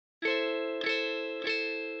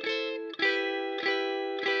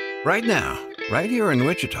Right now, right here in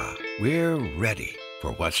Wichita, we're ready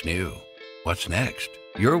for what's new. What's next?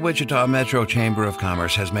 Your Wichita Metro Chamber of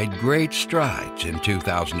Commerce has made great strides in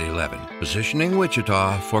 2011, positioning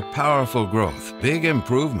Wichita for powerful growth, big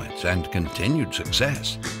improvements, and continued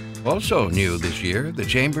success. Also new this year, the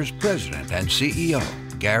Chamber's President and CEO,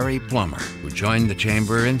 Gary Plummer, who joined the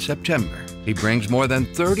Chamber in September. He brings more than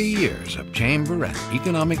 30 years of Chamber and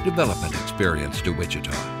economic development experience to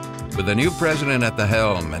Wichita. With a new president at the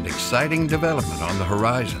helm and exciting development on the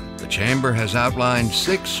horizon, the Chamber has outlined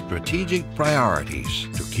 6 strategic priorities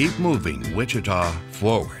to keep moving Wichita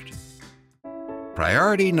forward.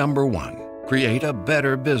 Priority number 1, create a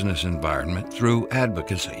better business environment through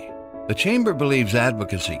advocacy. The Chamber believes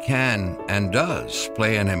advocacy can and does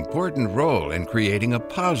play an important role in creating a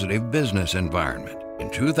positive business environment. In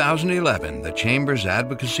 2011, the Chamber's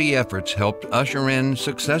advocacy efforts helped usher in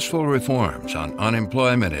successful reforms on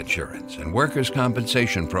unemployment insurance and workers'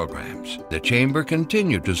 compensation programs. The Chamber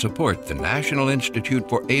continued to support the National Institute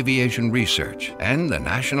for Aviation Research and the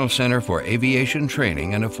National Center for Aviation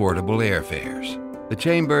Training and Affordable Airfares. The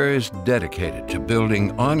Chamber is dedicated to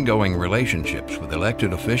building ongoing relationships with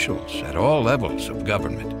elected officials at all levels of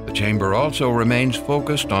government. The Chamber also remains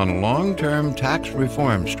focused on long-term tax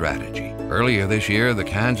reform strategy. Earlier this year, the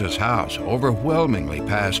Kansas House overwhelmingly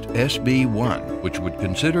passed SB 1, which would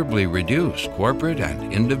considerably reduce corporate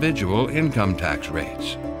and individual income tax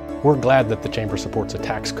rates. We're glad that the Chamber supports a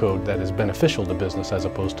tax code that is beneficial to business as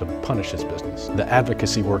opposed to punishes business. The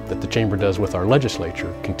advocacy work that the Chamber does with our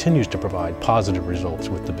legislature continues to provide positive results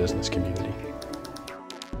with the business community.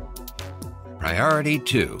 Priority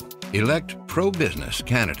 2, elect pro-business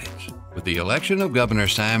candidates. With the election of Governor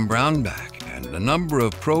Sam Brownback and a number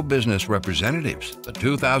of pro-business representatives, the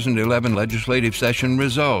 2011 legislative session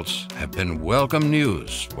results have been welcome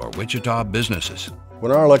news for Wichita businesses.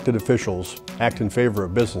 When our elected officials act in favor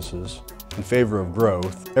of businesses, in favor of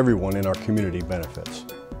growth, everyone in our community benefits.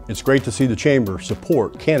 It's great to see the Chamber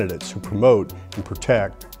support candidates who promote and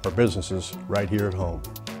protect our businesses right here at home.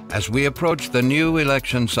 As we approach the new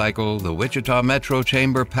election cycle, the Wichita Metro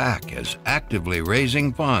Chamber PAC is actively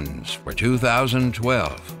raising funds for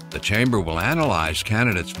 2012. The Chamber will analyze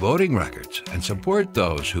candidates' voting records and support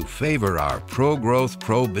those who favor our pro-growth,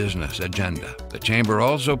 pro-business agenda. The Chamber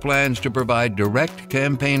also plans to provide direct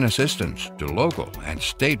campaign assistance to local and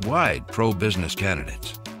statewide pro-business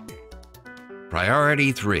candidates.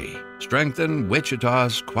 Priority 3, strengthen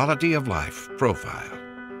Wichita's quality of life profile.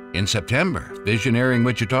 In September, Visioneering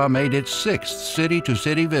Wichita made its 6th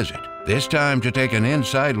city-to-city visit, this time to take an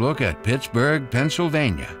inside look at Pittsburgh,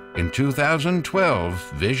 Pennsylvania. In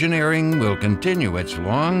 2012, Visioneering will continue its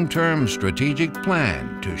long-term strategic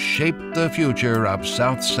plan to shape the future of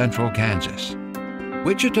South Central Kansas.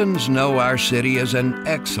 Wichitans know our city is an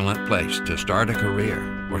excellent place to start a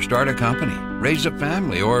career, or start a company, raise a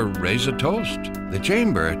family, or raise a toast. The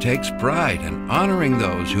Chamber takes pride in honoring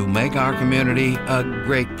those who make our community a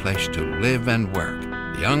great place to live and work.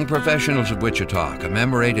 The Young Professionals of Wichita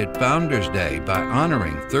commemorated Founders Day by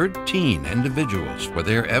honoring 13 individuals for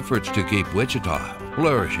their efforts to keep Wichita a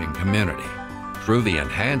flourishing community. Through the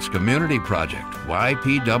Enhanced Community Project,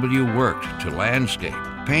 YPW worked to landscape,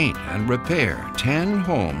 paint, and repair 10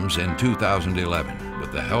 homes in 2011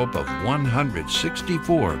 with the help of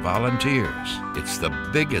 164 volunteers. It's the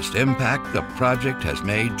biggest impact the project has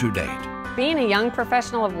made to date. Being a young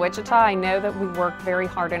professional of Wichita, I know that we work very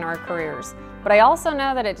hard in our careers, but I also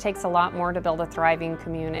know that it takes a lot more to build a thriving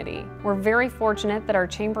community. We're very fortunate that our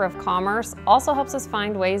Chamber of Commerce also helps us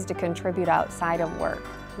find ways to contribute outside of work.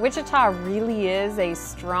 Wichita really is a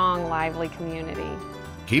strong, lively community.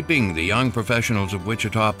 Keeping the young professionals of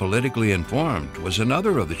Wichita politically informed was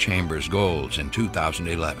another of the Chamber's goals in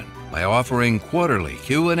 2011 by offering quarterly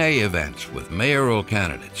Q&A events with mayoral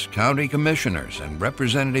candidates, county commissioners, and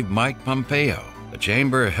Representative Mike Pompeo. The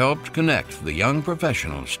Chamber helped connect the young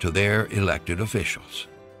professionals to their elected officials.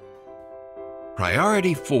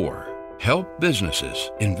 Priority 4, help businesses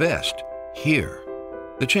invest here.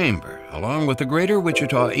 The Chamber, along with the Greater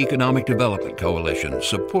Wichita Economic Development Coalition,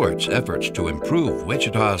 supports efforts to improve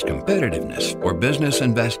Wichita's competitiveness for business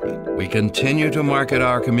investment. We continue to market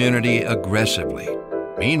our community aggressively.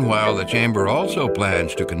 Meanwhile, the Chamber also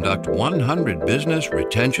plans to conduct 100 business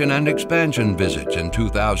retention and expansion visits in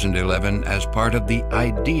 2011 as part of the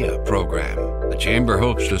IDEA program. The Chamber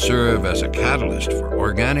hopes to serve as a catalyst for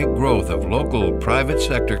organic growth of local private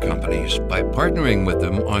sector companies by partnering with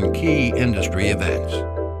them on key industry events.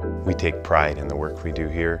 We take pride in the work we do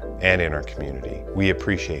here and in our community. We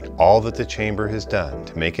appreciate all that the Chamber has done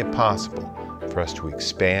to make it possible for us to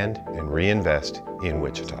expand and reinvest in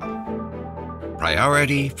Wichita.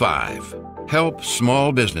 Priority 5, help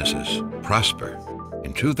small businesses prosper.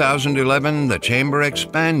 In 2011, the Chamber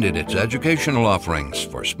expanded its educational offerings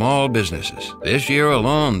for small businesses. This year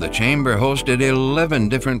alone, the Chamber hosted 11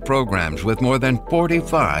 different programs with more than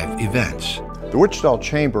 45 events. The Wichita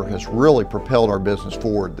Chamber has really propelled our business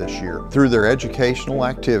forward this year. Through their educational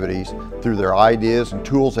activities, through their ideas and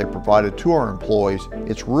tools they provided to our employees,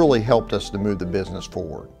 it's really helped us to move the business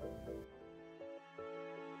forward.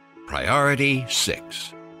 Priority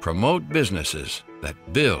 6. Promote businesses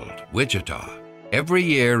that build Wichita. Every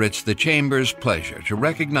year, it's the Chamber's pleasure to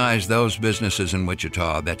recognize those businesses in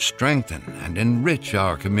Wichita that strengthen and enrich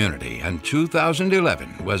our community, and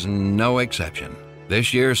 2011 was no exception.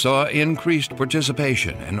 This year saw increased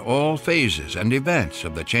participation in all phases and events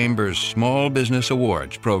of the Chamber's Small Business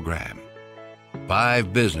Awards program.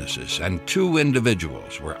 5 businesses and 2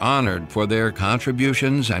 individuals were honored for their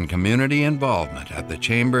contributions and community involvement at the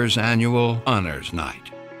Chamber's annual Honors Night.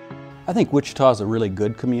 I think Wichita is a really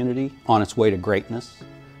good community on its way to greatness.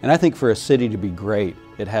 And I think for a city to be great,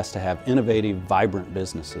 it has to have innovative, vibrant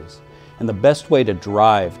businesses. And the best way to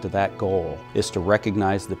drive to that goal is to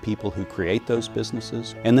recognize the people who create those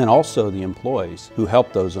businesses, and then also the employees who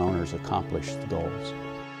help those owners accomplish the goals.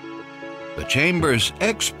 The Chamber's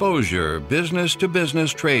Exposure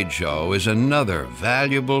Business-to-Business Trade Show is another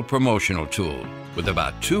valuable promotional tool. With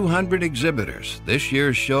about 200 exhibitors, this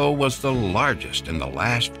year's show was the largest in the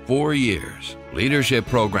last 4 years. Leadership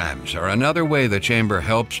programs are another way the Chamber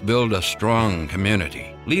helps build a strong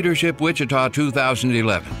community. Leadership Wichita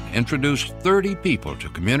 2011 introduced 30 people to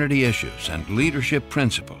community issues and leadership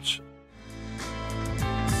principles.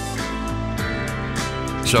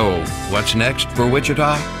 So, what's next for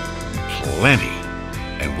Wichita? Plenty,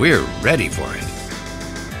 and we're ready for it.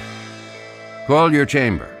 Call your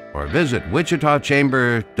Chamber or visit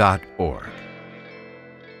wichitachamber.org.